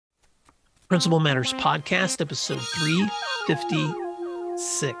Principal Matters Podcast, episode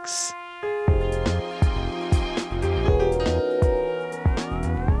 356.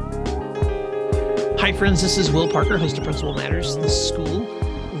 Hi, friends. This is Will Parker, host of Principal Matters, the school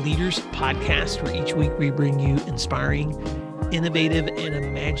leaders podcast, where each week we bring you inspiring, innovative, and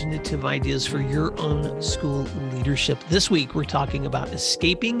imaginative ideas for your own school leadership. This week, we're talking about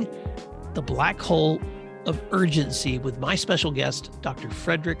escaping the black hole of urgency with my special guest, Dr.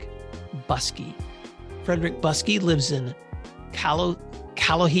 Frederick Buskey. Frederick Buskey lives in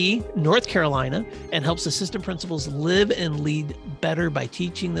Cullowhee, North Carolina, and helps assistant principals live and lead better by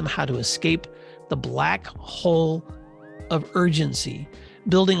teaching them how to escape the black hole of urgency.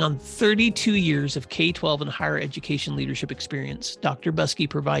 Building on 32 years of K-12 and higher education leadership experience, Dr. Buskey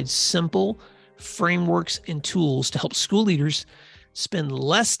provides simple frameworks and tools to help school leaders spend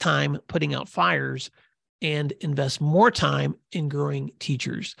less time putting out fires and invest more time in growing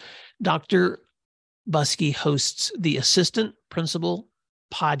teachers. Dr. Buskey hosts the Assistant Principal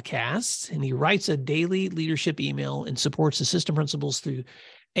Podcast, and he writes a daily leadership email and supports assistant principals through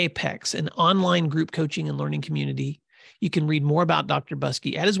Apex, an online group coaching and learning community. You can read more about Dr.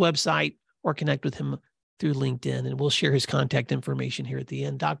 Buskey at his website or connect with him through LinkedIn, and we'll share his contact information here at the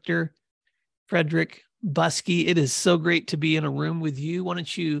end. Dr. Frederick Buskey, it is so great to be in a room with you. Why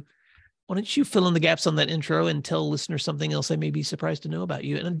don't you fill in the gaps on that intro and tell listeners something else they may be surprised to know about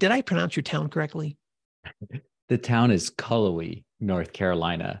you? And did I pronounce your town correctly? The town is Cullowhee, North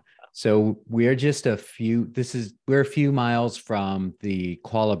Carolina. So we're a few miles from the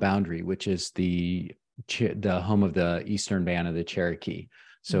Qualla boundary, which is the home of the Eastern Band of the Cherokee.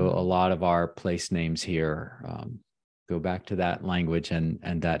 So a lot of our place names here go back to that language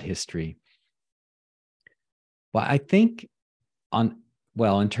and that history. Well, I think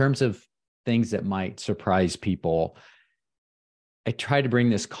in terms of things that might surprise people, I try to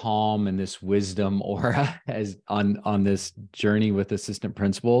bring this calm and this wisdom aura as on this journey with assistant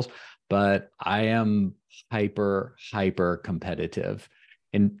principals, but I am hyper competitive.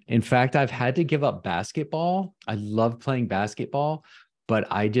 In fact, I've had to give up basketball. I love playing basketball, but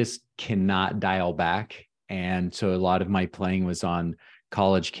I just cannot dial back. And so a lot of my playing was on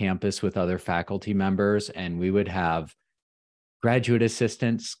college campus with other faculty members, and we would have graduate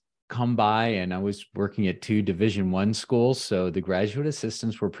assistants come by, and I was working at 2 Division I schools. So the graduate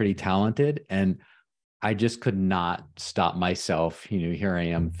assistants were pretty talented, and I just could not stop myself. Here I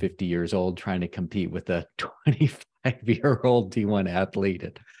am 50 years old trying to compete with a 25-year-old D1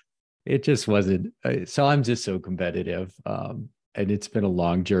 athlete. It just wasn't. So I'm just so competitive. And it's been a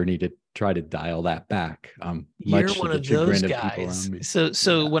long journey to try to dial that back. You're one of those guys.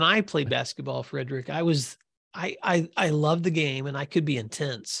 So when I played basketball, Frederick, I love the game and I could be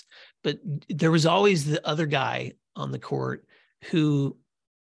intense, but there was always the other guy on the court who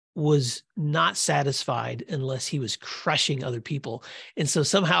was not satisfied unless he was crushing other people. And so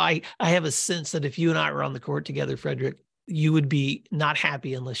somehow I have a sense that if you and I were on the court together, Frederick, you would be not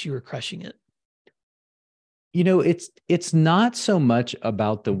happy unless you were crushing it. It's not so much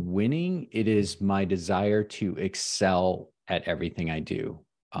about the winning. It is my desire to excel at everything I do.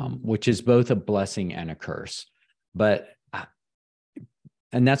 Which is both a blessing and a curse.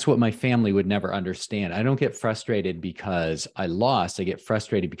 And that's what my family would never understand. I don't get frustrated because I lost. I get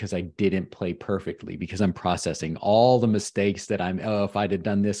frustrated because I didn't play perfectly, because I'm processing all the mistakes that if I'd have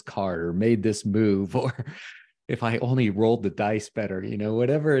done this card or made this move, or if I only rolled the dice better,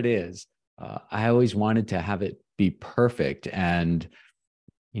 whatever it is. I always wanted to have it be perfect. And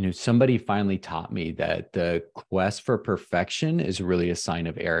somebody finally taught me that the quest for perfection is really a sign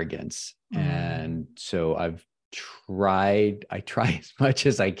of arrogance. And so I try as much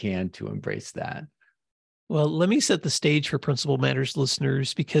as I can to embrace that. Well, let me set the stage for Principal Matters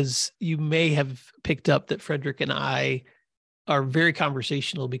listeners, because you may have picked up that Frederick and I are very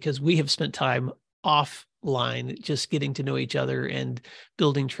conversational because we have spent time offline just getting to know each other and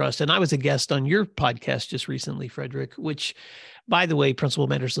building trust. And I was a guest on your podcast just recently, Frederick, which, by the way, Principal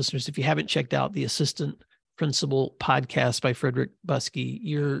Matters listeners, if you haven't checked out the Assistant Principal Podcast by Frederick Buskey,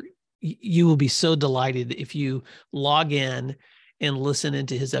 you will be so delighted if you log in and listen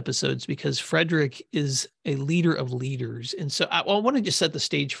into his episodes, because Frederick is a leader of leaders. And so I want to just set the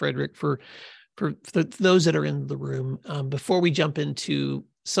stage, Frederick, for those that are in the room, before we jump into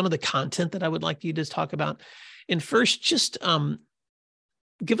some of the content that I would like you to talk about. And first, just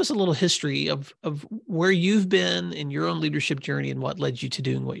give us a little history of where you've been in your own leadership journey and what led you to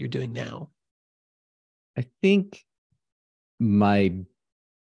doing what you're doing now. I think the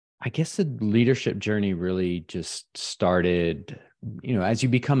leadership journey really just started, as you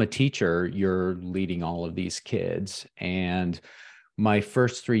become a teacher, you're leading all of these kids. And my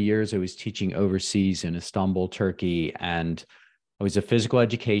first 3 years, I was teaching overseas in Istanbul, Turkey, and I was a physical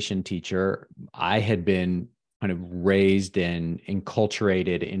education teacher. I had been kind of raised and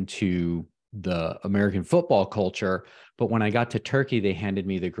enculturated into the American football culture. But when I got to Turkey, they handed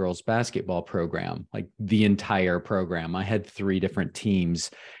me the girls' basketball program, like the entire program. I had 3 different teams.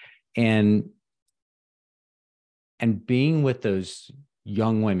 And being with those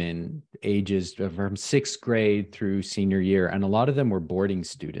young women, ages from 6th grade through senior year, and a lot of them were boarding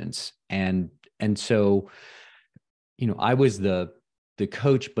students. And so, I was the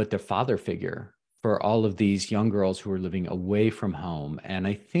coach, but the father figure for all of these young girls who were living away from home. And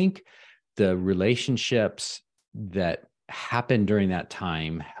I think the relationships that happened during that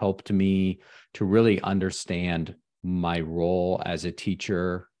time helped me to really understand my role as a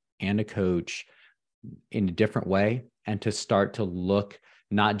teacher and a coach in a different way, and to start to look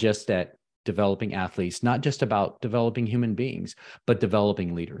not just at developing athletes, not just about developing human beings, but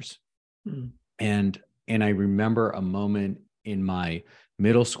developing leaders. Mm. And I remember a moment in my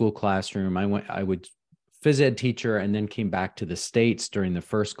middle school classroom. I would phys ed teacher, and then came back to the States during the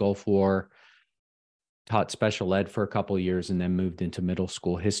first Gulf War, taught special ed for a couple of years, and then moved into middle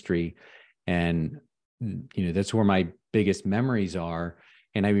school history. And, that's where my biggest memories are.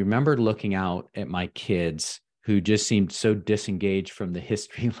 And I remember looking out at my kids who just seemed so disengaged from the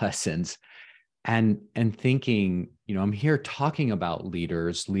history lessons, and thinking, I'm here talking about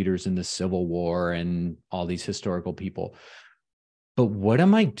leaders in the Civil War and all these historical people. But what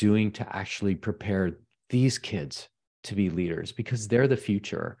am I doing to actually prepare these kids to be leaders? Because they're the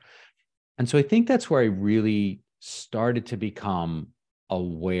future. And so I think that's where I really started to become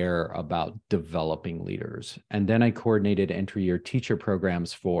aware about developing leaders. And then I coordinated entry-year teacher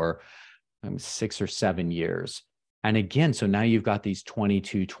programs for 6 or 7 years. And again, so now you've got these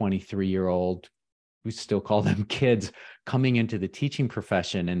 22, 23-year-old, we still call them kids, coming into the teaching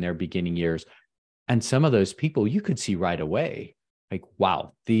profession in their beginning years. And some of those people you could see right away, like,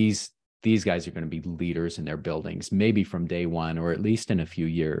 wow, these guys are going to be leaders in their buildings, maybe from day one, or at least in a few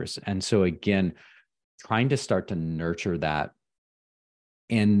years. And so again, trying to start to nurture that.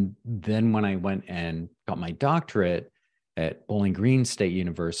 And then when I went and got my doctorate at Bowling Green State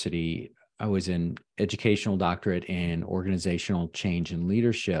University, I was an educational doctorate in organizational change and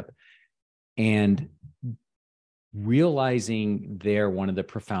leadership. And realizing there, one of the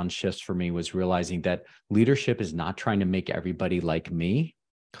profound shifts for me was realizing that leadership is not trying to make everybody like me.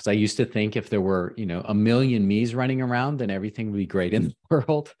 Because I used to think if there were, a million me's running around, then everything would be great in the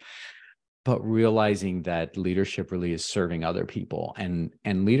world. But realizing that leadership really is serving other people, and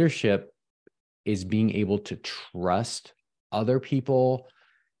leadership is being able to trust other people,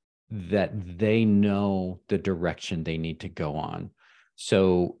 that they know the direction they need to go on.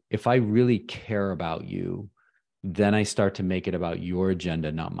 So if I really care about you, then I start to make it about your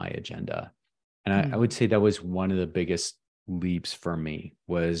agenda, not my agenda. And I would say that was one of the biggest leaps for me,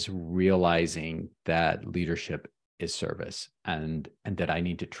 was realizing that leadership is service, and that I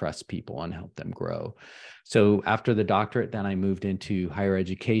need to trust people and help them grow. So after the doctorate, then I moved into higher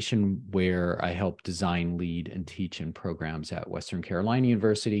education, where I helped design, lead, and teach in programs at Western Carolina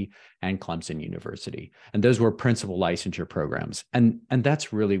University and Clemson University. And those were principal licensure programs. And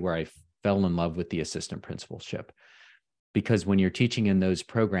that's really where I fell in love with the assistant principalship, because when you're teaching in those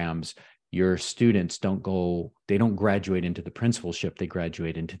programs, your students don't graduate into the principalship, they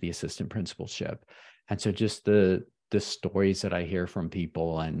graduate into the assistant principalship. And so just the stories that I hear from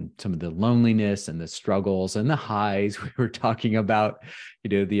people, and some of the loneliness and the struggles and the highs, we were talking about,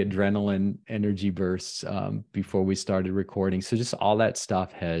 the adrenaline energy bursts before we started recording. So just all that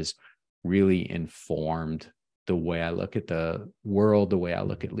stuff has really informed the way I look at the world, the way I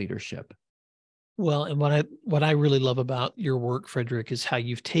look at leadership. Well, and what I really love about your work, Frederick, is how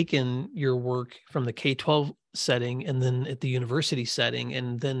you've taken your work from the K-12 setting and then at the university setting,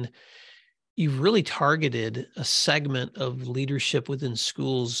 and then you've really targeted a segment of leadership within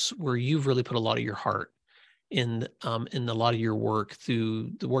schools where you've really put a lot of your heart in a lot of your work,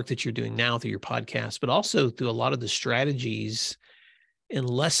 through the work that you're doing now through your podcast, but also through a lot of the strategies and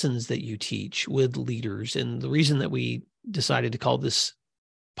lessons that you teach with leaders. And the reason that we decided to call this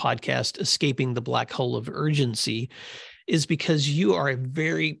podcast Escaping the Black Hole of Urgency is because you are a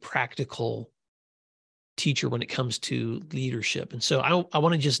very practical teacher when it comes to leadership. And so I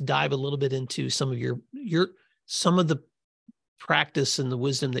want to just dive a little bit into some of some of the practice and the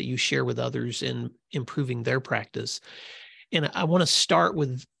wisdom that you share with others in improving their practice. And I want to start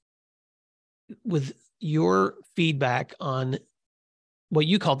with your feedback on what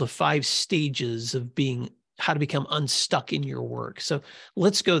you call the 5 stages of how to become unstuck in your work. So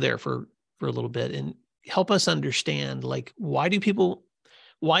let's go there for a little bit. And help us understand, like, why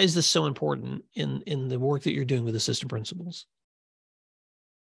is this so important in the work that you're doing with assistant principals?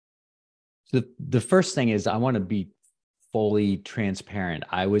 So the first thing is I want to be fully transparent.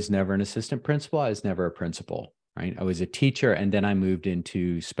 I was never an assistant principal. I was never a principal, right? I was a teacher, and then I moved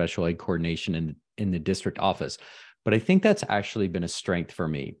into special ed coordination in the district office. But I think that's actually been a strength for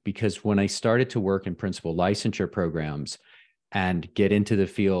me, because when I started to work in principal licensure programs and get into the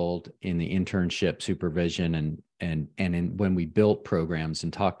field in the internship supervision when we built programs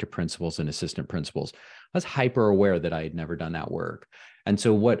and talked to principals and assistant principals, I was hyper aware that I had never done that work. And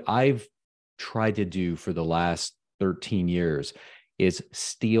so what I've tried to do for the last 13 years is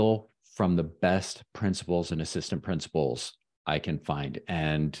steal from the best principals and assistant principals I can find.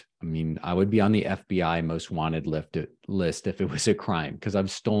 And I mean, I would be on the FBI most wanted list if it was a crime, because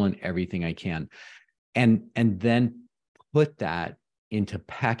I've stolen everything I can. And then put that into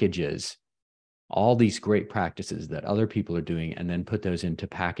packages, all these great practices that other people are doing, and then put those into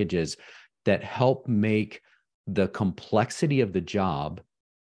packages that help make the complexity of the job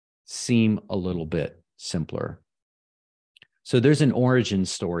seem a little bit simpler. So there's an origin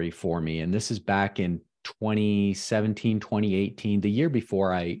story for me, and this is back in 2017, 2018, the year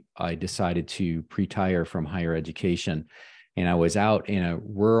before I decided to retire from higher education. And I was out in a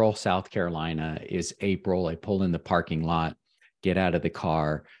rural South Carolina. It's April. I pull in the parking lot, get out of the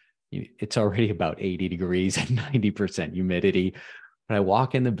car. It's already about 80 degrees and 90% humidity. But I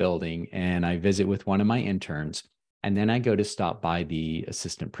walk in the building and I visit with one of my interns. And then I go to stop by the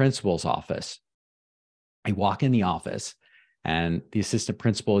assistant principal's office. I walk in the office, and the assistant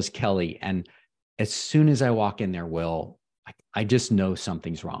principal is Kelly. And as soon as I walk in there, Will, I just know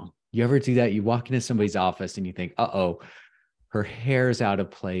something's wrong. You ever do that? You walk into somebody's office and you think, uh-oh, her hair's out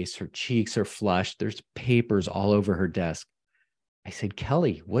of place. Her cheeks are flushed. There's papers all over her desk. I said,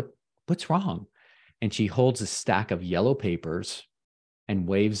 Kelly, what's wrong? And she holds a stack of yellow papers and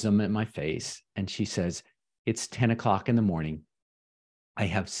waves them at my face. And she says, it's 10 o'clock in the morning. I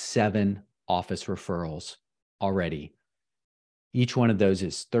have 7 office referrals already. Each one of those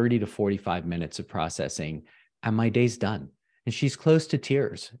is 30 to 45 minutes of processing, and my day's done. And she's close to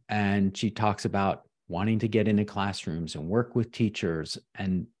tears. And she talks about wanting to get into classrooms and work with teachers.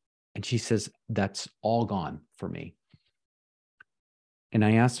 And she says, that's all gone for me. And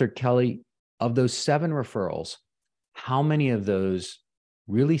I asked her, Kelly, of those 7 referrals, how many of those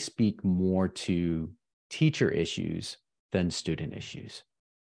really speak more to teacher issues than student issues?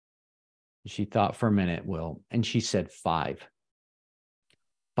 She thought for a minute, Will, and she said 5.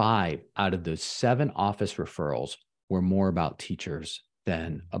 5 out of those 7 office referrals were more about teachers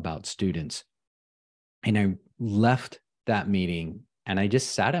than about students. And I left that meeting and I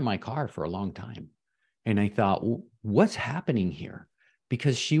just sat in my car for a long time. And I thought, well, what's happening here?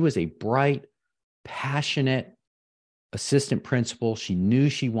 Because she was a bright, passionate assistant principal. She knew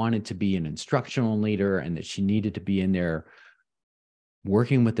she wanted to be an instructional leader and that she needed to be in there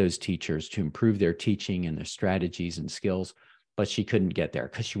working with those teachers to improve their teaching and their strategies and skills. But she couldn't get there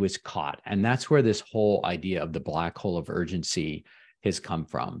because she was caught. And that's where this whole idea of the black hole of urgency has come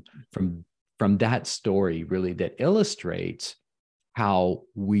from that story, really, that illustrates how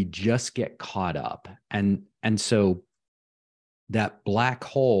we just get caught up. And so that black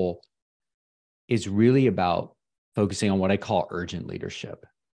hole is really about focusing on what I call urgent leadership.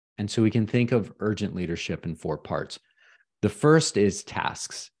 And so we can think of urgent leadership in 4 parts. The first is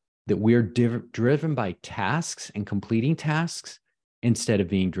tasks, that we're driven by tasks and completing tasks instead of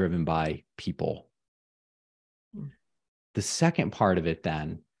being driven by people. The second part of it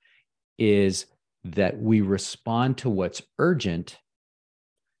then is that we respond to what's urgent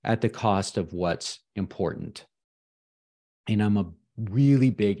at the cost of what's important. And I'm a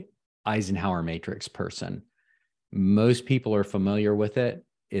really big Eisenhower matrix person. Most people are familiar with it.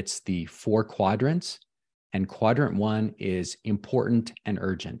 It's the 4 quadrants, and quadrant 1 is important and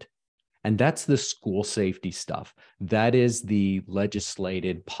urgent. And that's the school safety stuff. That is the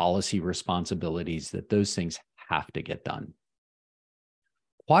legislated policy responsibilities, that those things have to get done.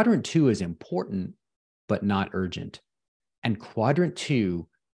 Quadrant 2 is important, but not urgent. And quadrant 2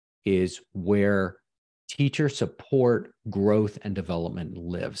 is where teacher support, growth, and development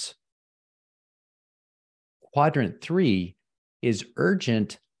lives. Quadrant 3 is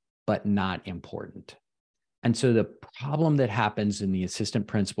urgent, but not important. And so the problem that happens in the assistant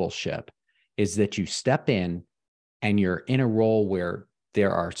principalship is that you step in and you're in a role where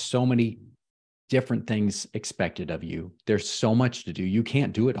there are so many different things expected of you. There's so much to do. You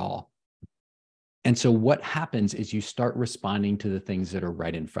can't do it all. And so what happens is you start responding to the things that are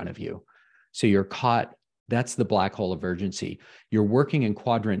right in front of you. So you're caught. That's the black hole of urgency. You're working in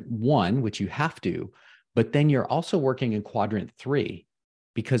quadrant 1, which you have to, But then you're also working in quadrant 3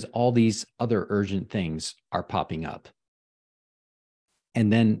 because all these other urgent things are popping up.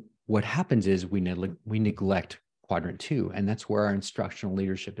 And then what happens is we neglect quadrant 2, and that's where our instructional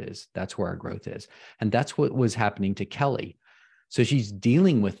leadership is. That's where our growth is. And that's what was happening to Kelly. So she's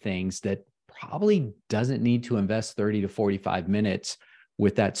dealing with things that probably doesn't need to invest 30 to 45 minutes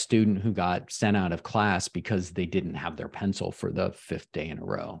with that student who got sent out of class because they didn't have their pencil for the 5th day in a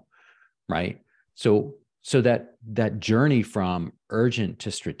row, right? So that journey from urgent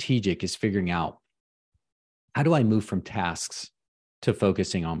to strategic is figuring out, how do I move from tasks to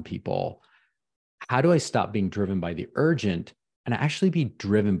focusing on people? How do I stop being driven by the urgent and actually be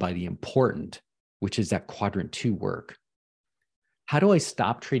driven by the important, which is that quadrant 2 work? How do I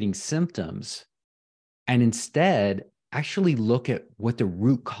stop treating symptoms and instead actually look at what the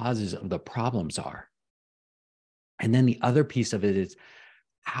root causes of the problems are? And then the other piece of it is,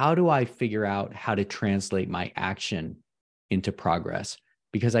 how do I figure out how to translate my action into progress?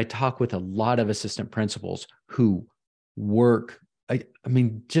 Because I talk with a lot of assistant principals who work, I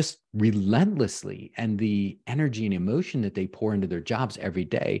mean, just relentlessly, and the energy and emotion that they pour into their jobs every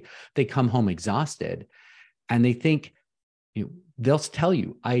day, they come home exhausted and they think, they'll tell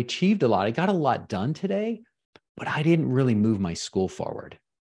you, I achieved a lot. I got a lot done today, but I didn't really move my school forward.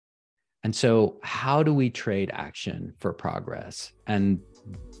 And so how do we trade action for progress? And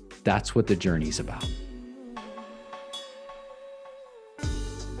that's what the journey's about.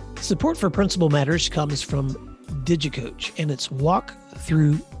 Support for Principal Matters comes from DigiCoach and its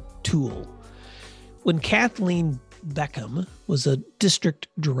walk-through tool. When Kathleen Beckham was a district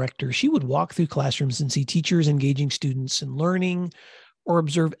director, she would walk through classrooms and see teachers engaging students in learning or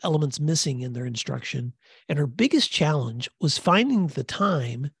observe elements missing in their instruction. And her biggest challenge was finding the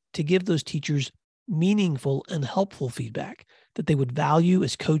time to give those teachers meaningful and helpful feedback that they would value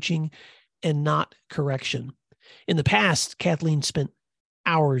as coaching and not correction. In the past, Kathleen spent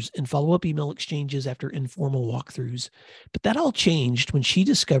hours in follow-up email exchanges after informal walkthroughs, but that all changed when she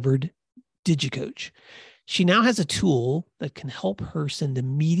discovered DigiCoach. She now has a tool that can help her send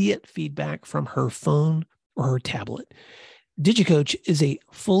immediate feedback from her phone or her tablet. DigiCoach is a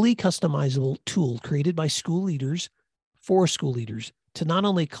fully customizable tool created by school leaders for school leaders to not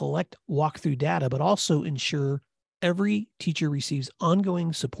only collect walkthrough data, but also ensure every teacher receives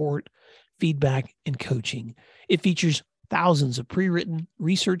ongoing support, feedback, and coaching. It features thousands of pre-written,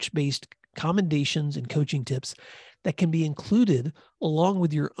 research-based commendations and coaching tips that can be included along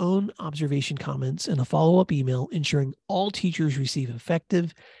with your own observation comments in a follow-up email, ensuring all teachers receive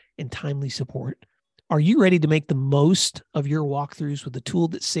effective and timely support. Are you ready to make the most of your walkthroughs with a tool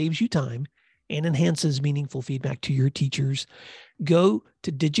that saves you time and enhances meaningful feedback to your teachers? Go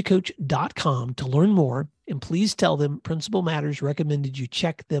to digicoach.com to learn more, and please tell them Principal Matters recommended you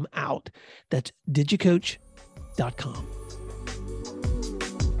check them out. That's digicoach.com.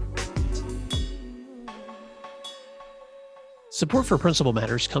 Support for Principal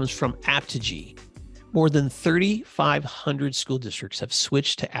Matters comes from Aptigee. More than 3,500 school districts have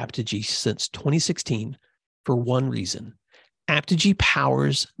switched to Aptigee since 2016 for one reason. Aptigee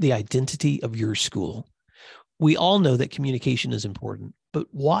powers the identity of your school. We all know that communication is important, but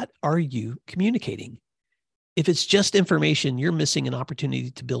what are you communicating? If it's just information, you're missing an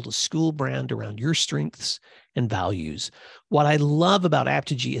opportunity to build a school brand around your strengths and values. What I love about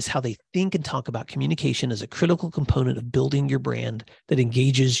Aptigee is how they think and talk about communication as a critical component of building your brand that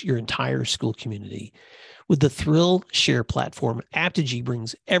engages your entire school community. With the Thrill Share platform, Aptigee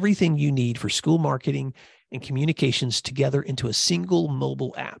brings everything you need for school marketing and communications together into a single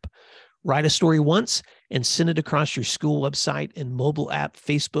mobile app. Write a story once and send it across your school website and mobile app,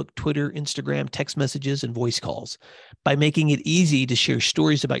 Facebook, Twitter, Instagram, text messages, and voice calls. By making it easy to share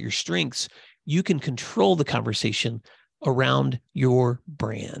stories about your strengths, you can control the conversation around your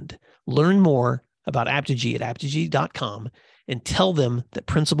brand. Learn more about Aptigee at aptigee.com and tell them that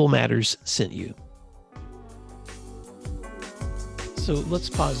Principal Matters sent you. So let's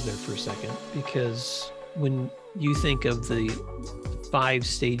pause there for a second, because when you think of the 5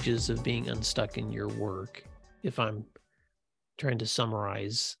 stages of being unstuck in your work, if I'm trying to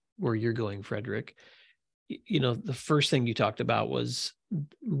summarize where you're going, Frederick, the first thing you talked about was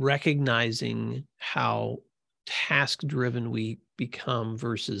recognizing how task-driven we become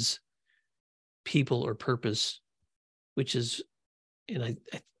versus people or purpose, which is, and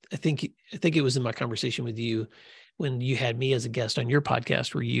I think it was in my conversation with you when you had me as a guest on your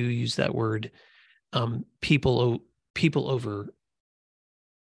podcast where you used that word, people over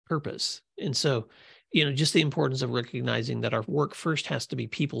purpose. And so, just the importance of recognizing that our work first has to be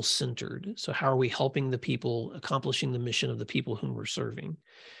people-centered. So how are we helping the people, accomplishing the mission of the people whom we're serving?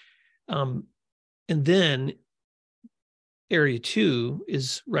 And And then area 2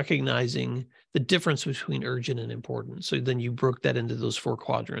 is recognizing the difference between urgent and important. So then you broke that into those 4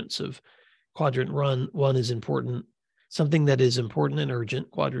 quadrants of quadrant 1 is important, something that is important and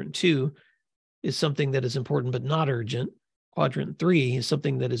urgent. Quadrant 2 is something that is important but not urgent. Quadrant 3 is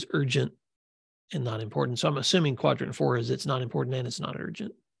something that is urgent and not important. So I'm assuming quadrant 4 is it's not important and it's not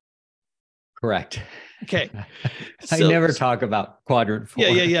urgent. Correct. Okay. I never talk about quadrant 4.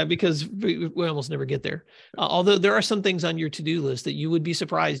 Yeah, because we almost never get there. Although there are some things on your to-do list that you would be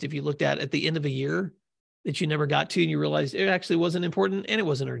surprised if you looked at the end of a year that you never got to, and you realized it actually wasn't important and it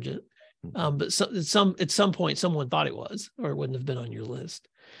wasn't urgent. But at some point, someone thought it was, or it wouldn't have been on your list.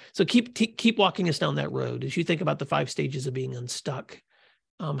 So keep walking us down that road as you think about the 5 stages of being unstuck.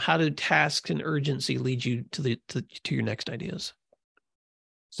 How do tasks and urgency lead you to your next ideas?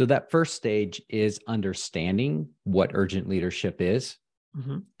 So that first stage is understanding what urgent leadership is,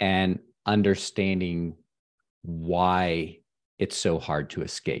 and understanding why it's so hard to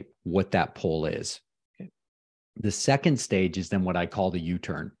escape, what that pull is. Okay. The second stage is then what I call the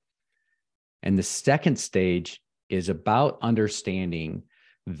U-turn. And the second stage is about understanding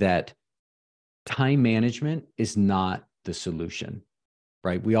that time management is not the solution,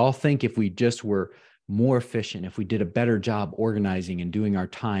 right? We all think if we just were more efficient, if we did a better job organizing and doing our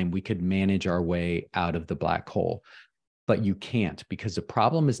time, we could manage our way out of the black hole. But you can't, because the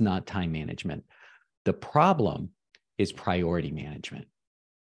problem is not time management. The problem is priority management.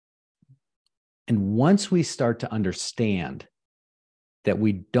 And once we start to understand that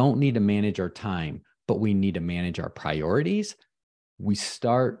we don't need to manage our time, but we need to manage our priorities, we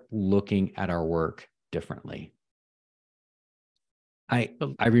start looking at our work differently. I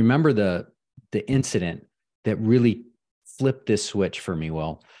remember the incident that really flipped this switch for me.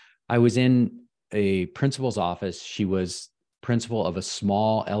 Well, I was in a principal's office. She was principal of a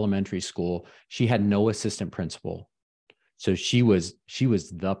small elementary school. She had no assistant principal. So she was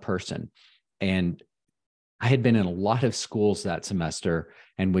the person. And I had been in a lot of schools that semester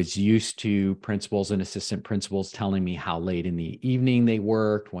and was used to principals and assistant principals telling me how late in the evening they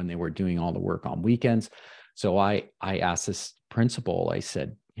worked when they were doing all the work on weekends. So I asked this principal, I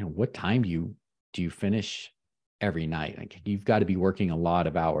said, what time do you finish every night? Like, you've got to be working a lot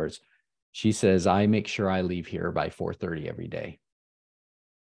of hours. She says, I make sure I leave here by 4:30 every day.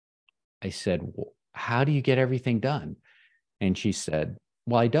 I said, well, how do you get everything done? And she said,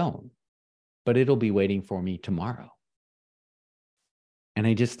 well, I don't, but it'll be waiting for me tomorrow. And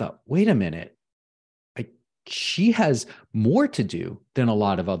I just thought, wait a minute. She has more to do than a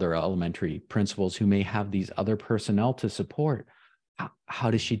lot of other elementary principals who may have these other personnel to support.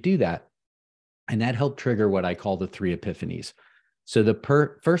 How does she do that? And that helped trigger what I call the 3 epiphanies. So the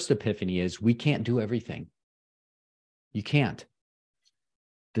first epiphany is we can't do everything. You can't.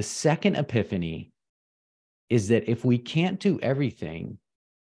 The second epiphany is that if we can't do everything,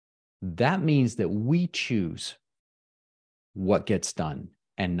 that means that we choose what gets done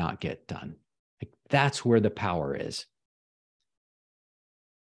and not get done. That's where the power is.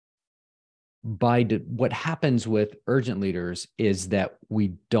 What happens with urgent leaders is that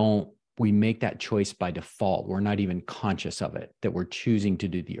we make that choice by default. We're not even conscious of it, that we're choosing to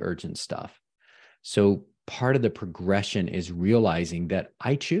do the urgent stuff. So part of the progression is realizing that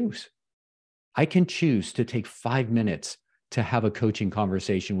I can choose to take 5 minutes to have a coaching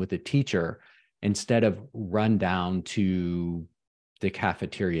conversation with a teacher instead of run down to the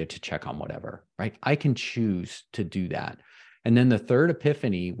cafeteria to check on whatever, right? I can choose to do that. And then the third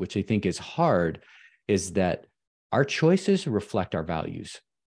epiphany, which I think is hard, is that our choices reflect our values.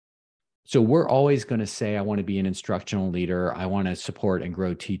 So we're always going to say, I want to be an instructional leader. I want to support and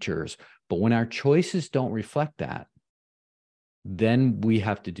grow teachers. But when our choices don't reflect that, then we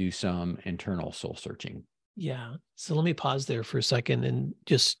have to do some internal soul searching. Yeah. So let me pause there for a second and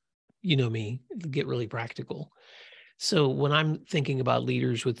just, me, get really practical. So when I'm thinking about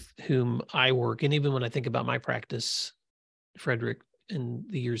leaders with whom I work, and even when I think about my practice, Frederick, and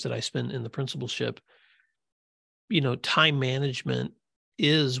the years that I spent in the principalship, time management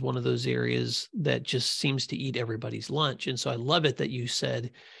is one of those areas that just seems to eat everybody's lunch. And so I love it that you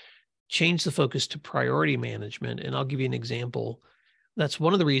said, change the focus to priority management. And I'll give you an example. That's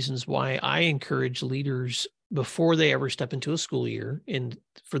one of the reasons why I encourage leaders before they ever step into a school year. And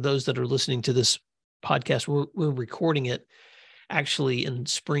for those that are listening to this podcast, we're recording it actually in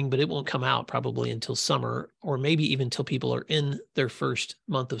spring, but it won't come out probably until summer, or maybe even until people are in their first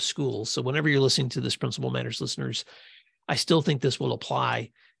month of school. So whenever you're listening to this, Principal Matters listeners, I still think this will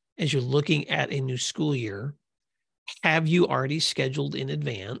apply as you're looking at a new school year. Have you already scheduled in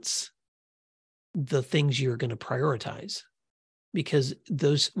advance the things you're going to prioritize? because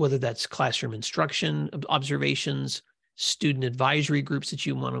those, whether that's classroom instruction, observations, student advisory groups that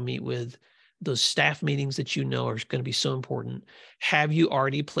you want to meet with, those staff meetings that you know are going to be so important, have you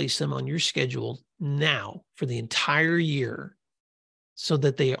already placed them on your schedule now for the entire year so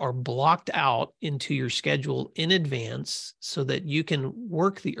that they are blocked out into your schedule in advance so that you can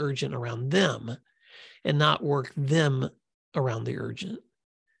work the urgent around them and not work them around the urgent?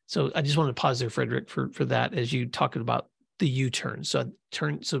 So I just want to pause there, Frederick, for that as you talk about the U-turn. So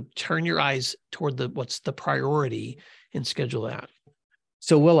turn your eyes toward what's the priority and schedule that.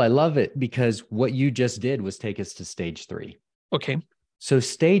 So, Will, I love it because what you just did was take us to stage 3. Okay. So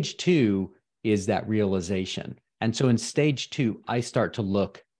stage 2 is that realization. And so in stage 2, I start to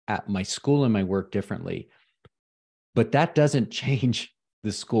look at my school and my work differently. But that doesn't change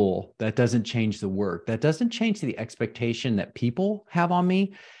the school. That doesn't change the work. That doesn't change the expectation that people have on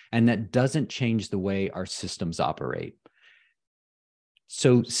me. And that doesn't change the way our systems operate.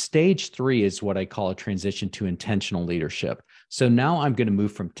 So stage 3 is what I call a transition to intentional leadership. So now I'm going to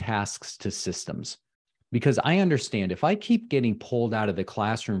move from tasks to systems, because I understand if I keep getting pulled out of the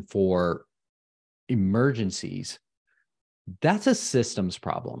classroom for emergencies, that's a systems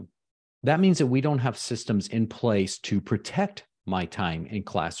problem. That means that we don't have systems in place to protect my time in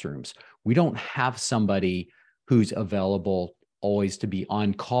classrooms. We don't have somebody who's available always to be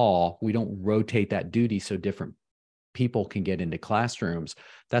on call. We don't rotate that duty so different people can get into classrooms.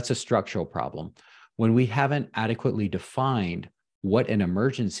 That's a structural problem. When we haven't adequately defined what an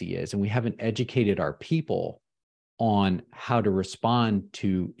emergency is, and we haven't educated our people on how to respond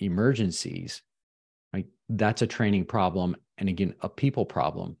to emergencies, right? That's a training problem. And again, a people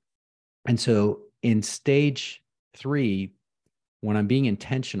problem. And so in stage 3, when I'm being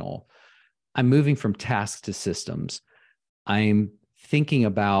intentional, I'm moving from tasks to systems. I'm thinking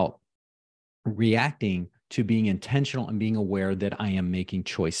about reacting to being intentional and being aware that I am making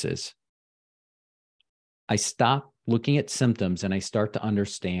choices. I stop looking at symptoms and I start to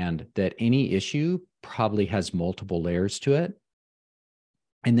understand that any issue probably has multiple layers to it.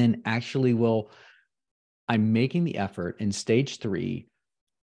 And then actually, I'm making the effort in stage 3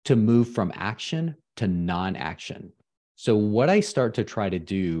 to move from action to non-action. So what I start to try to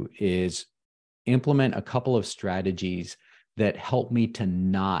do is implement a couple of strategies that help me to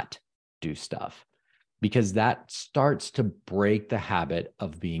not do stuff, because that starts to break the habit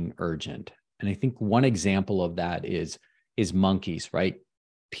of being urgent. And I think one example of that is monkeys, right?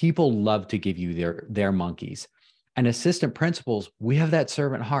 People love to give you their monkeys. And assistant principals, we have that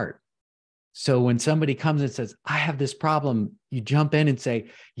servant heart. So when somebody comes and says, I have this problem, you jump in and say,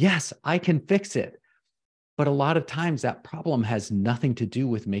 yes, I can fix it. But a lot of times that problem has nothing to do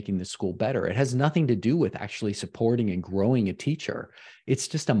with making the school better. It has nothing to do with actually supporting and growing a teacher. It's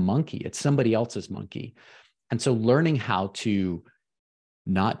just a monkey. It's somebody else's monkey. And so learning how to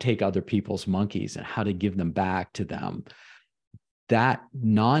not take other people's monkeys and how to give them back to them, that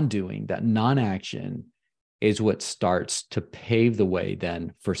non-doing, that non-action is what starts to pave the way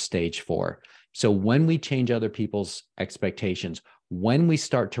then for stage 4. So when we change other people's expectations, when we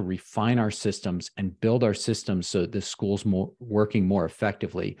start to refine our systems and build our systems so that the school's working more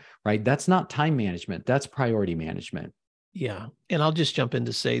effectively, right? That's not time management, that's priority management. Yeah. And I'll just jump in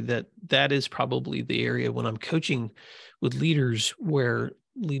to say that is probably the area when I'm coaching with leaders where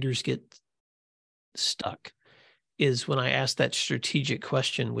leaders get stuck, is when I ask that strategic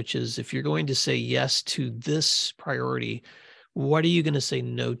question, which is, if you're going to say yes to this priority, what are you going to say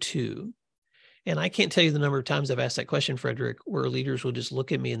no to? And I can't tell you the number of times I've asked that question, Frederick, where leaders will just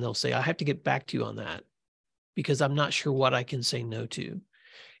look at me and they'll say, I have to get back to you on that because I'm not sure what I can say no to.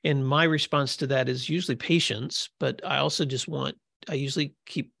 And my response to that is usually patience, but I also I usually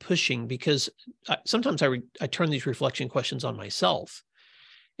keep pushing because sometimes I turn these reflection questions on myself.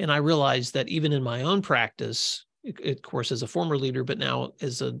 And I realize that even in my own practice, of course, as a former leader, but now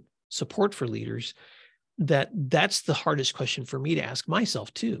as a support for leaders, that's the hardest question for me to ask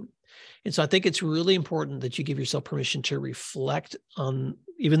myself too. And so I think it's really important that you give yourself permission to reflect on,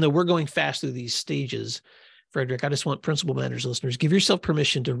 even though we're going fast through these stages, Frederick, I just want Principal Matters listeners, give yourself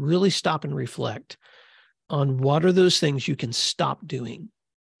permission to really stop and reflect on what are those things you can stop doing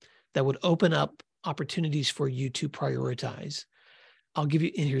that would open up opportunities for you to prioritize. I'll give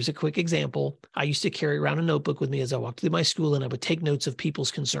you, and here's a quick example. I used to carry around a notebook with me as I walked through my school, and I would take notes of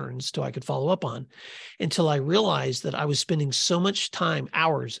people's concerns so I could follow up on, until I realized that I was spending so much time,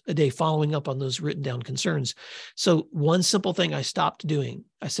 hours a day, following up on those written down concerns. So one simple thing I stopped doing,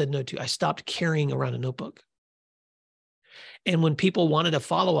 I said no to, I stopped carrying around a notebook. And when people wanted a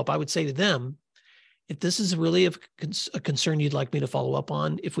follow-up, I would say to them, if this is really a concern you'd like me to follow up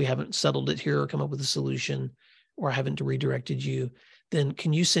on, if we haven't settled it here or come up with a solution, or I haven't redirected you, then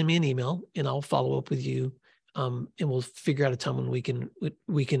can you send me an email and I'll follow up with you, and we'll figure out a time when we can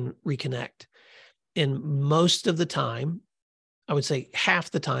reconnect. And most of the time, I would say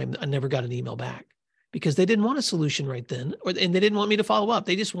half the time, I never got an email back because they didn't want a solution right then, and they didn't want me to follow up.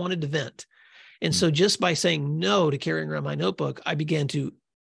 They just wanted to vent. And so just by saying no to carrying around my notebook, I began to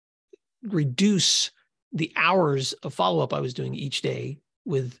reduce the hours of follow-up I was doing each day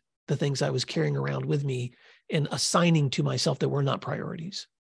with the things I was carrying around with me and assigning to myself that were not priorities.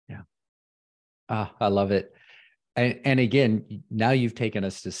 Yeah. I love it. And again, now you've taken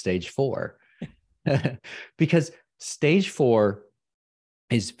us to stage 4 because stage 4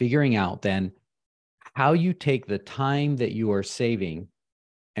 is figuring out then how you take the time that you are saving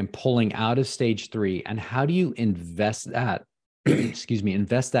and pulling out of stage 3, and how do you invest that,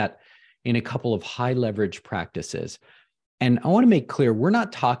 invest that in a couple of high leverage practices. And I want to make clear, we're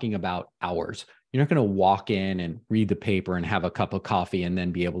not talking about hours. You're not going to walk in and read the paper and have a cup of coffee and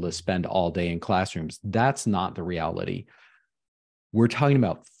then be able to spend all day in classrooms. That's not the reality. We're talking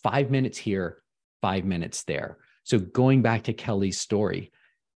about 5 minutes here, 5 minutes there. So going back to Kelly's story,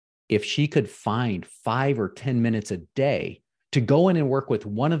 if she could find 5 or 10 minutes a day to go in and work with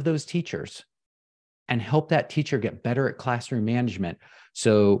one of those teachers and help that teacher get better at classroom management.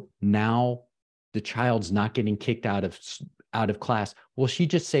 So now the child's not getting kicked out of class. Well, she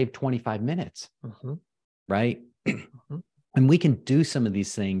just saved 25 minutes, right? And we can do some of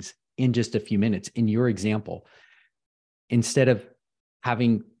these things in just a few minutes. In your example, instead of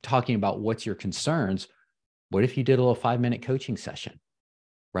talking about what's your concerns, what if you did a little 5-minute coaching session,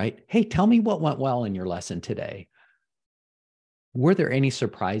 right? Hey, tell me what went well in your lesson today. Were there any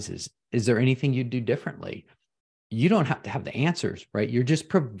surprises? Is there anything you'd do differently? You don't have to have the answers, right? You're just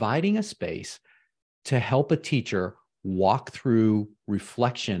providing a space to help a teacher walk through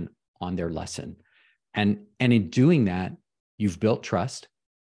reflection on their lesson. And in doing that, you've built trust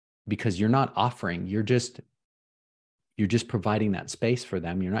because you're not offering, you're just providing that space for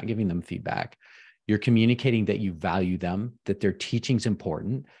them. You're not giving them feedback. You're communicating that you value them, that their teaching's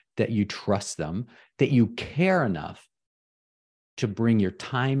important, that you trust them, that you care enough to bring your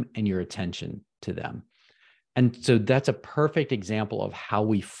time and your attention to them. And so that's a perfect example of how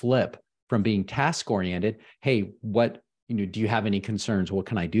we flip from being task-oriented, hey, do you have any concerns? What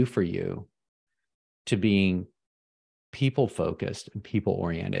can I do for you? To being people-focused and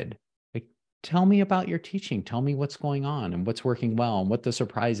people-oriented. Like, tell me about your teaching. Tell me what's going on and what's working well and what the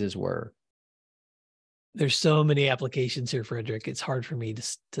surprises were. There's so many applications here, Frederick. It's hard for me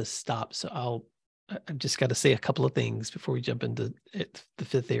to stop. So I've just got to say a couple of things before we jump into the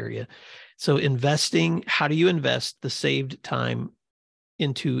 5th area. So investing, how do you invest the saved time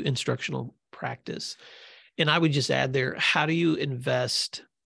into instructional practice? And I would just add there, how do you invest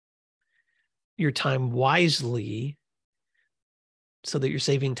your time wisely so that you're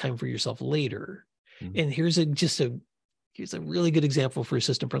saving time for yourself later? And here's a really good example for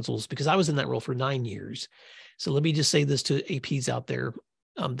assistant principals, because I was in that role for 9 years. So let me just say this to APs out there.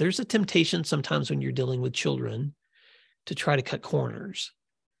 There's a temptation sometimes when you're dealing with children to try to cut corners.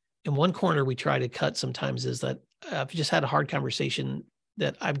 And one corner we try to cut sometimes is that I've just had a hard conversation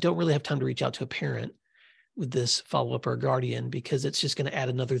that I don't really have time to reach out to a parent with this follow-up or a guardian because it's just going to add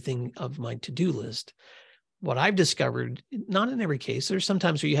another thing of my to-do list. What I've discovered, not in every case, there's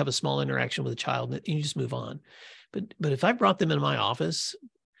sometimes where you have a small interaction with a child and you just move on. But if I brought them in my office,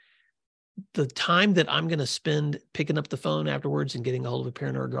 the time that I'm going to spend picking up the phone afterwards and getting a hold of a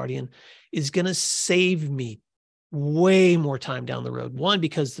parent or a guardian is going to save me way more time down the road. One,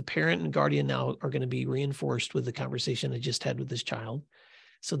 because the parent and guardian now are going to be reinforced with the conversation I just had with this child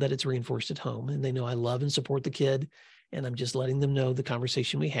so that it's reinforced at home. And they know I love and support the kid. And I'm just letting them know the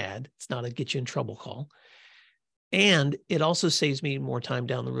conversation we had. It's not a get you in trouble call. And it also saves me more time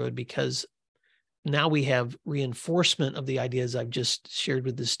down the road because now we have reinforcement of the ideas I've just shared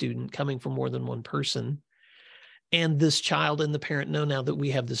with the student coming from more than one person. And this child and the parent know now that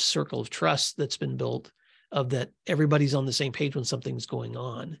we have this circle of trust that's been built of that everybody's on the same page when something's going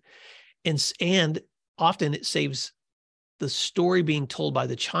on. And often it saves the story being told by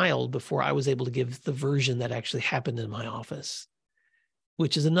the child before I was able to give the version that actually happened in my office,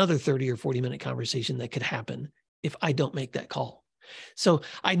 which is another 30 or 40-minute conversation that could happen if I don't make that call. So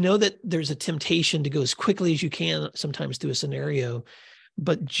I know that there's a temptation to go as quickly as you can sometimes through a scenario,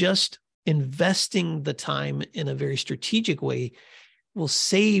 but just investing the time in a very strategic way will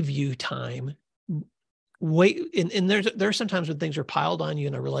save you time. And there are sometimes when things are piled on you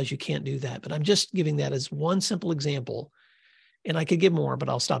and I realize you can't do that, but I'm just giving that as one simple example. And I could give more, but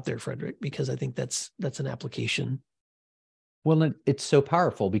I'll stop there, Frederick, because I think that's an application. Well, it's so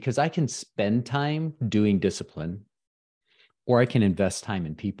powerful because I can spend time doing discipline, or I can invest time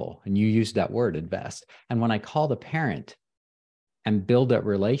in people. And you used that word, invest. And when I call the parent and build that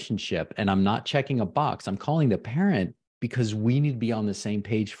relationship, and I'm not checking a box, I'm calling the parent because we need to be on the same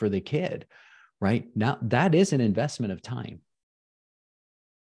page for the kid, right? Now, that is an investment of time.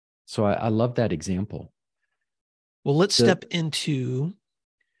 So I love that example. Well, let's step into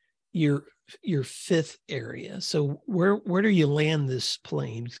your fifth area. So where do you land this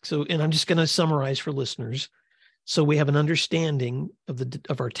plane? So, and I'm just going to summarize for listeners. So we have an understanding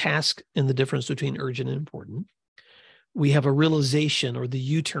of our task and the difference between urgent and important. We have a realization, or the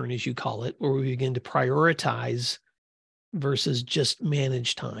U-turn, as you call it, where we begin to prioritize versus just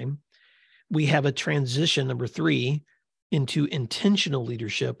manage time. We have a transition, number 3, into intentional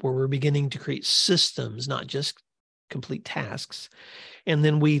leadership, where we're beginning to create systems, not just complete tasks. And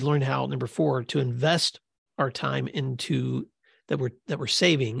then we learn how, number 4, to invest our time into that we're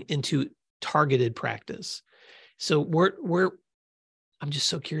saving into targeted practice. So I'm just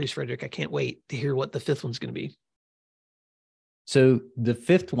so curious, Frederick. I can't wait to hear what the fifth one's going to be. So the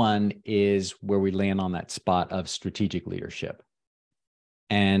fifth one is where we land on that spot of strategic leadership.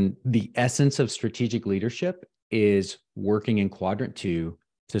 And the essence of strategic leadership is working in quadrant 2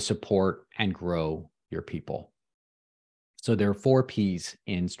 to support and grow your people. So there are 4 P's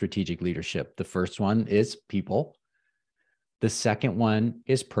in strategic leadership. The first one is people. The second one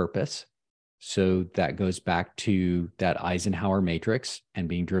is purpose. So that goes back to that Eisenhower matrix and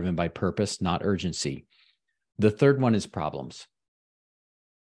being driven by purpose, not urgency. The third one is problems,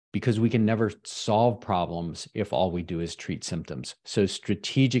 because we can never solve problems if all we do is treat symptoms. So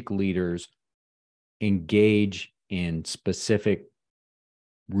strategic leaders engage in specific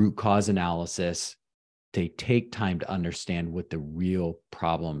root cause analysis. They take time to understand what the real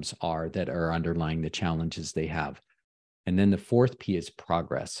problems are that are underlying the challenges they have. And then the fourth P is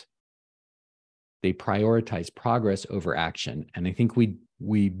progress. They prioritize progress over action. And I think we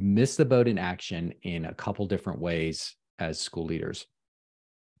miss the boat in action in a couple different ways as school leaders.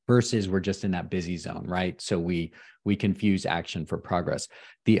 First is we're just in that busy zone, right? So we confuse action for progress.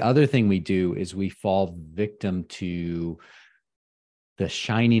 The other thing we do is we fall victim to the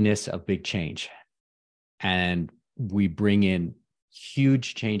shininess of big change. And we bring in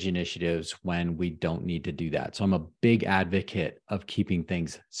huge change initiatives when we don't need to do that. So I'm a big advocate of keeping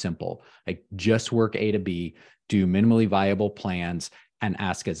things simple. Like just work A to B, do minimally viable plans, and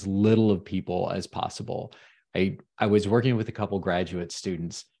ask as little of people as possible. I was working with a couple graduate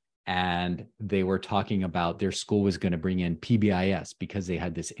students, and they were talking about their school was going to bring in PBIS because they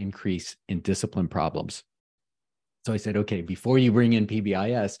had this increase in discipline problems. So I said, okay, before you bring in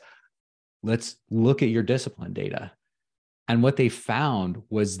PBIS, let's look at your discipline data. And what they found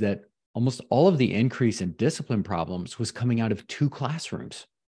was that almost all of the increase in discipline problems was coming out of 2 classrooms,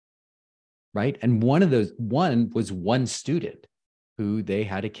 right? And one was one student who they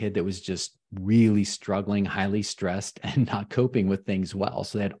had a kid that was just really struggling, highly stressed, and not coping with things well.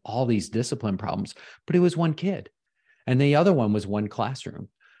 So they had all these discipline problems, but it was one kid. And the other one was one classroom.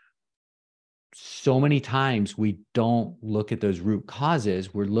 So many times we don't look at those root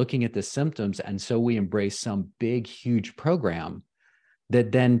causes. We're looking at the symptoms. And so we embrace some big, huge program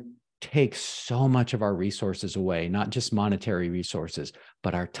that then takes so much of our resources away, not just monetary resources,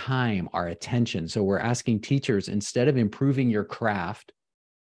 but our time, our attention. So we're asking teachers, instead of improving your craft,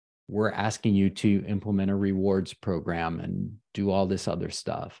 we're asking you to implement a rewards program and do all this other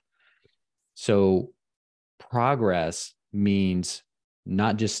stuff. So progress means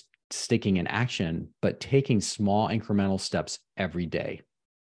not just sticking in action, but taking small incremental steps every day.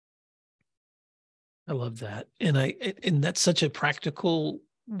 I love that. And that's such a practical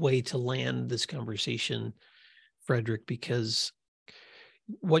way to land this conversation, Frederick, because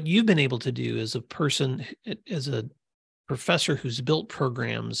what you've been able to do as a person, as a professor who's built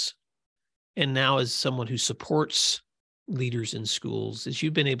programs, and now as someone who supports leaders in schools, is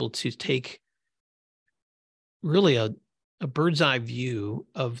you've been able to take really a bird's eye view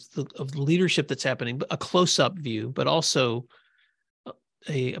of the leadership that's happening, a close-up view, but also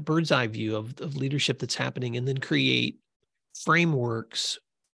a bird's eye view of leadership that's happening, and then create frameworks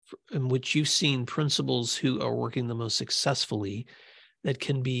in which you've seen principals who are working the most successfully that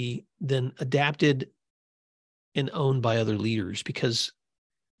can be then adapted and owned by other leaders, because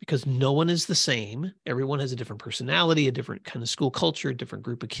no one is the same. Everyone has a different personality, a different kind of school culture, a different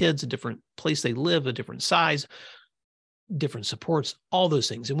group of kids, a different place they live, a different size, different supports, all those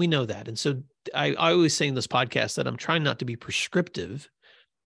things. And we know that. And so I always say in this podcast that I'm trying not to be prescriptive.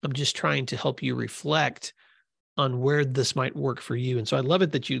 I'm just trying to help you reflect on where this might work for you. And so I love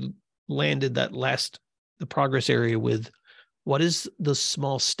it that you landed the progress area with What is the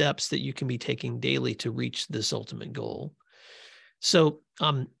small steps that you can be taking daily to reach this ultimate goal? So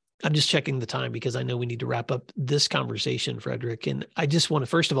I'm just checking the time because I know we need to wrap up this conversation, Frederick. And I just want to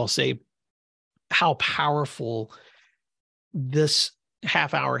first of all say how powerful this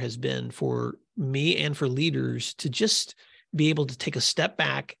half hour has been for me and for leaders to just be able to take a step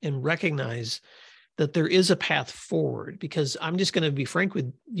back and recognize that there is a path forward. Because I'm just going to be frank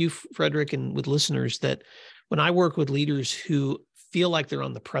with you, Frederick, and with listeners, that when I work with leaders who feel like they're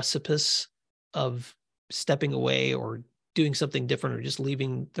on the precipice of stepping away or doing something different or just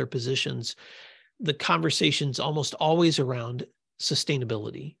leaving their positions, the conversation's almost always around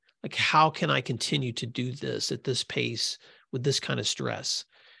sustainability. Like, how can I continue to do this at this pace with this kind of stress?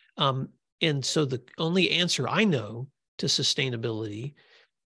 And so the only answer I know to sustainability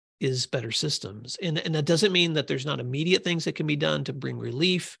is better systems. And that doesn't mean that there's not immediate things that can be done to bring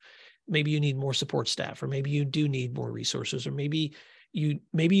relief. Maybe you need more support staff, or maybe you do need more resources, or maybe you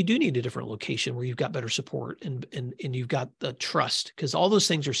do need a different location where you've got better support and you've got the trust, because all those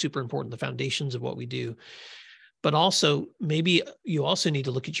things are super important, the foundations of what we do. But also, maybe you also need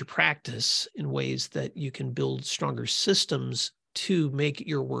to look at your practice in ways that you can build stronger systems to make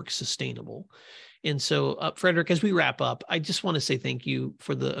your work sustainable. And so, Frederick, as we wrap up, I just want to say thank you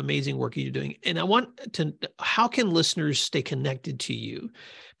for the amazing work you're doing. And I want to, how can listeners stay connected to you?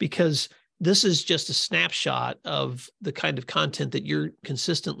 Because this is just a snapshot of the kind of content that you're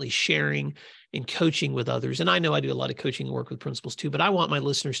consistently sharing and coaching with others. And I know I do a lot of coaching and work with principals too, but I want my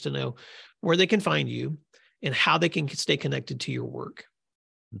listeners to know where they can find you and how they can stay connected to your work.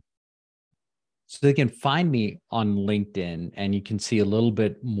 So they can find me on LinkedIn, and you can see a little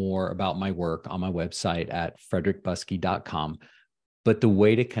bit more about my work on my website at frederickbuskey.com. But the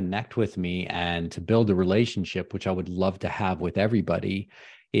way to connect with me and to build a relationship, which I would love to have with everybody,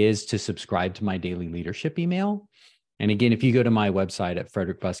 is to subscribe to my daily leadership email. And again, if you go to my website at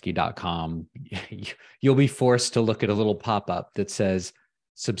frederickbuskey.com, you'll be forced to look at a little pop-up that says,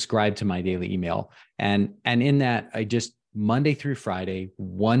 subscribe to my daily email. And in that, I just Monday through Friday,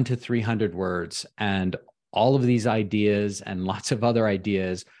 1 to 300 words, and all of these ideas and lots of other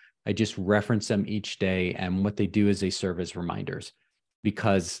ideas, I just reference them each day. And what they do is they serve as reminders,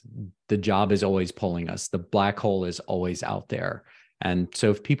 because the job is always pulling us. The black hole is always out there. And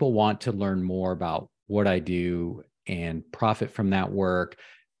so if people want to learn more about what I do and profit from that work,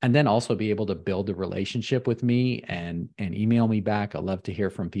 and then also be able to build a relationship with me and email me back, I love to hear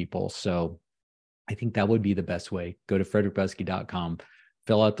from people. So I think that would be the best way. Go to frederickbuskey.com,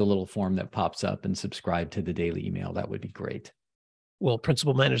 fill out the little form that pops up, and subscribe to the daily email. That would be great. Well,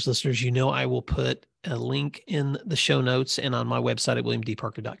 Principal Matters listeners, I will put a link in the show notes and on my website at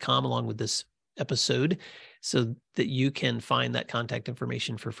williamdparker.com along with this episode, so that you can find that contact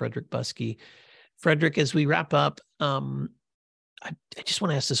information for Frederick Buskey. Frederick, as we wrap up, I just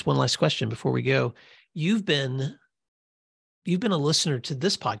want to ask this one last question before we go. You've been a listener to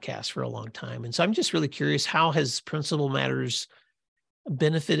this podcast for a long time. And so I'm just really curious, how has Principal Matters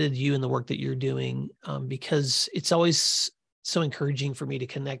benefited you in the work that you're doing? Because it's always so encouraging for me to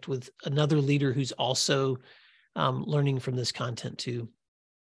connect with another leader who's also learning from this content too.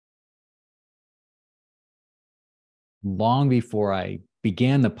 Long before I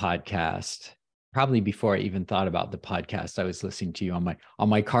began the podcast, probably before I even thought about the podcast, I was listening to you on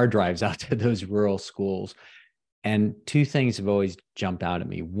my car drives out to those rural schools. And two things have always jumped out at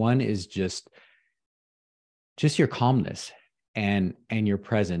me. One is just your calmness and your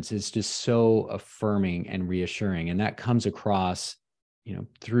presence is just so affirming and reassuring. And that comes across,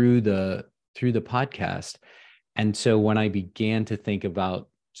 through the podcast. And so when I began to think about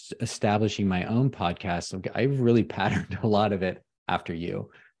establishing my own podcast, I really patterned a lot of it after you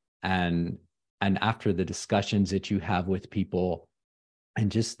and after the discussions that you have with people,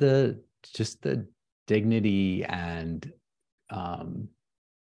 and just the dignity and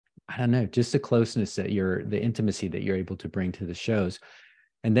I don't know, just the closeness that the intimacy that you're able to bring to the shows.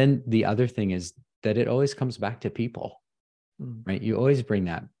 And then the other thing is that it always comes back to people, right? You always bring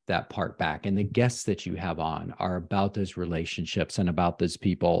that part back, and the guests that you have on are about those relationships and about those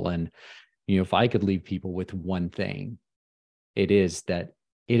people. And, if I could leave people with one thing, it is that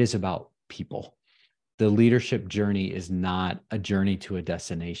it is about people. The leadership journey is not a journey to a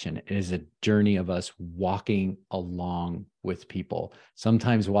destination. It is a journey of us walking along with people,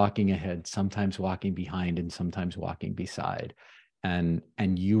 sometimes walking ahead, sometimes walking behind, and sometimes walking beside. And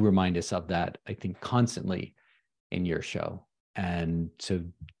you remind us of that, I think, constantly in your show. And so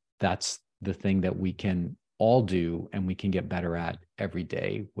that's the thing that we can all do and we can get better at every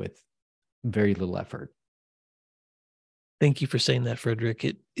day with very little effort. Thank you for saying that,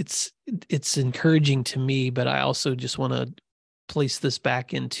 Frederick. It's encouraging to me, but I also just want to place this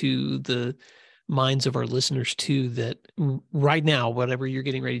back into the minds of our listeners too, that right now, whatever you're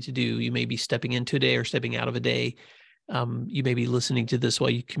getting ready to do, you may be stepping into a day or stepping out of a day. You may be listening to this while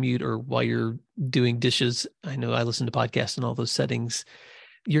you commute or while you're doing dishes. I know I listen to podcasts in all those settings.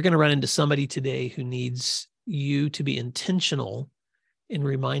 You're going to run into somebody today who needs you to be intentional in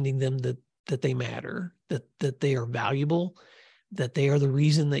reminding them that they matter, that they are valuable, that they are the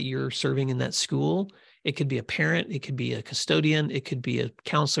reason that you're serving in that school. It could be a parent, it could be a custodian, it could be a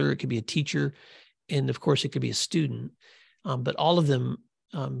counselor, it could be a teacher, and of course, it could be a student. But all of them,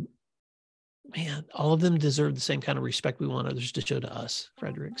 all of them deserve the same kind of respect we want others to show to us,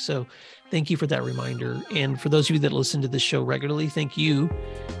 Frederick. So thank you for that reminder. And for those of you that listen to this show regularly, thank you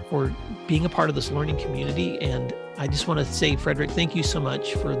for being a part of this learning community. And I just want to say, Frederick, thank you so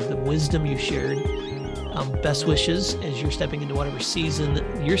much for the wisdom you shared. Best wishes as you're stepping into whatever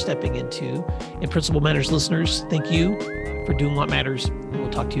season you're stepping into. And Principal Matters listeners, thank you for doing what matters. And we'll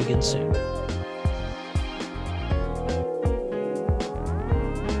talk to you again soon.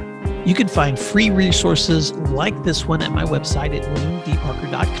 You can find free resources like this one at my website at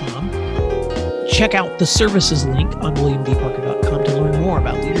williamdparker.com. Check out the services link on williamdparker.com to learn more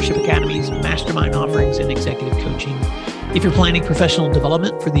about leadership academies, mastermind offerings, and executive coaching. If you're planning professional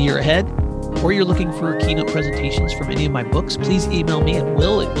development for the year ahead, or you're looking for keynote presentations from any of my books, please email me at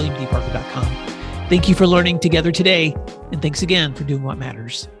will@williamdparker.com. Thank you for learning together today, and thanks again for doing what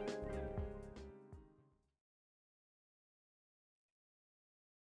matters.